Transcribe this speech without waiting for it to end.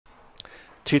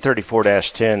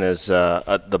234-10 is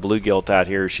the blue gilt out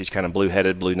here. She's kind of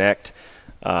blue-headed, blue-necked.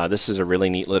 This is a really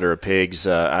neat litter of pigs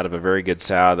out of a very good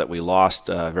sow that we lost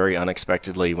very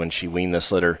unexpectedly when she weaned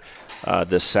this litter.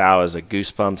 This sow is a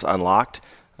Goosebumps Unlocked.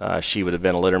 She would have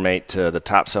been a litter mate to the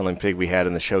top-selling pig we had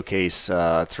in the showcase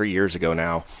 3 years ago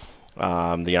now.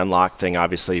 The Unlocked thing,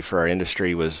 obviously, for our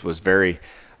industry was very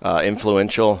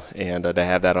influential, and to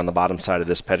have that on the bottom side of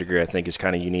this pedigree, I think, is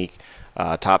kind of unique.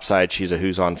 Top side, she's a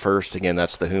Who's On First. Again,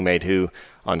 that's the Who Made Who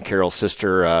on Carol's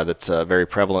sister. That's a very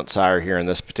prevalent sire here in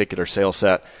this particular sale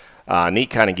set. Neat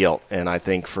kind of gilt, and I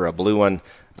think for a blue one,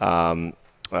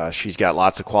 she's got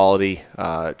lots of quality.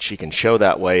 She can show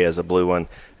that way as a blue one,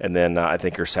 and then I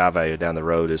think her sow value down the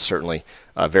road is certainly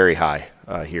very high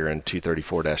here in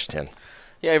 234-10.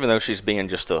 Yeah, even though she's being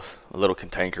just a little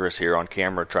cantankerous here on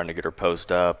camera, trying to get her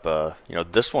posed up,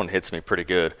 this one hits me pretty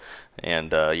good.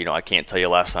 And, I can't tell you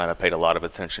last night I paid a lot of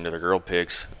attention to the girl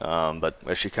pigs, but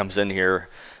as she comes in here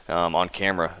on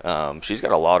camera, she's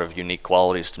got a lot of unique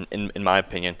qualities, in my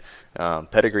opinion.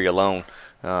 Pedigree alone,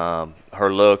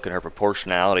 her look and her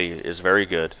proportionality is very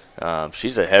good.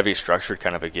 She's a heavy structured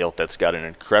kind of a gilt that's got an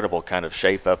incredible kind of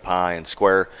shape up high and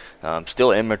square.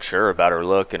 Still immature about her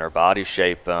look and her body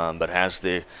shape, but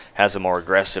has a more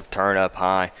aggressive turn up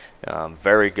high.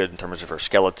 Very good in terms of her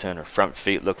skeleton. Her front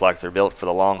feet look like they're built for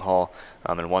the long haul,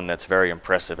 and one that's very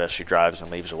impressive as she drives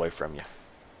and leaves away from you.